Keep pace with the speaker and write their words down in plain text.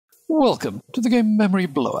Welcome to the game Memory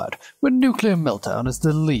Blowout, where nuclear meltdown is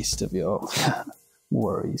the least of your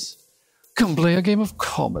worries. Come play a game of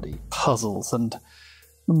comedy, puzzles, and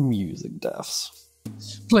amusing deaths.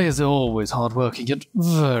 Players are always hardworking yet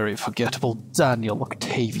very forgettable Daniel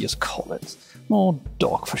Octavius Collins, or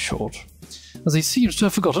Doc for short, as he seems to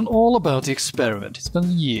have forgotten all about the experiment he spent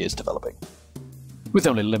years developing. With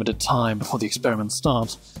only limited time before the experiment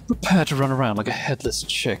starts, prepare to run around like a headless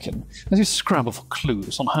chicken as you scramble for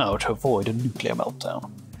clues on how to avoid a nuclear meltdown,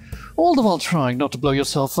 all the while trying not to blow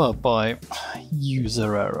yourself up by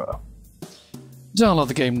user error. Download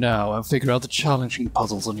the game now and figure out the challenging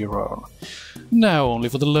puzzles on your own. Now only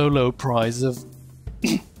for the low prize of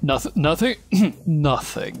nothing.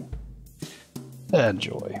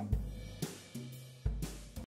 Enjoy.